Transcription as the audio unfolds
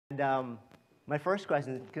And my first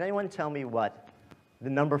question is, can anyone tell me what the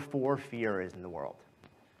number 4 fear is in the world?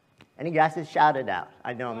 Any guesses? Shout it out.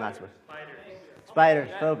 I know I'm not supposed to. Spiders,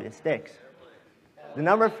 phobia, sticks. The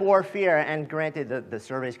number 4 fear, and granted the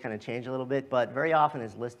surveys kind of change a little bit, but very often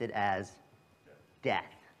is listed as death.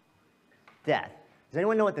 Death. Does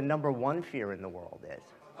anyone know what the number 1 fear in the world is?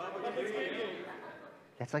 Public speaking.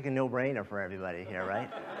 That's like a no-brainer for everybody here, right?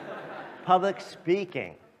 Public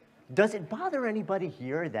speaking. Does it bother anybody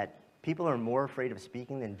here that people are more afraid of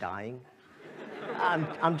speaking than dying?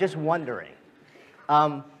 I'm just wondering.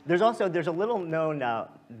 There's a little known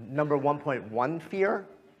number 1.1 fear.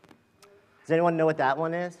 Does anyone know what that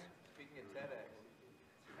one is? Speaking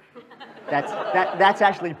at TEDx. That's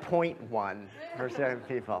actually 0.1 for certain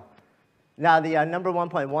people. Now, the number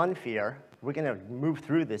 1.1 fear, we're going to move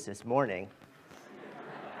through this morning.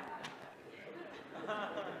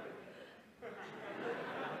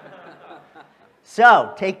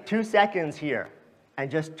 So, take 2 seconds here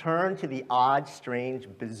and just turn to the odd, strange,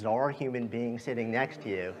 bizarre human being sitting next to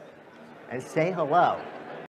you and say hello.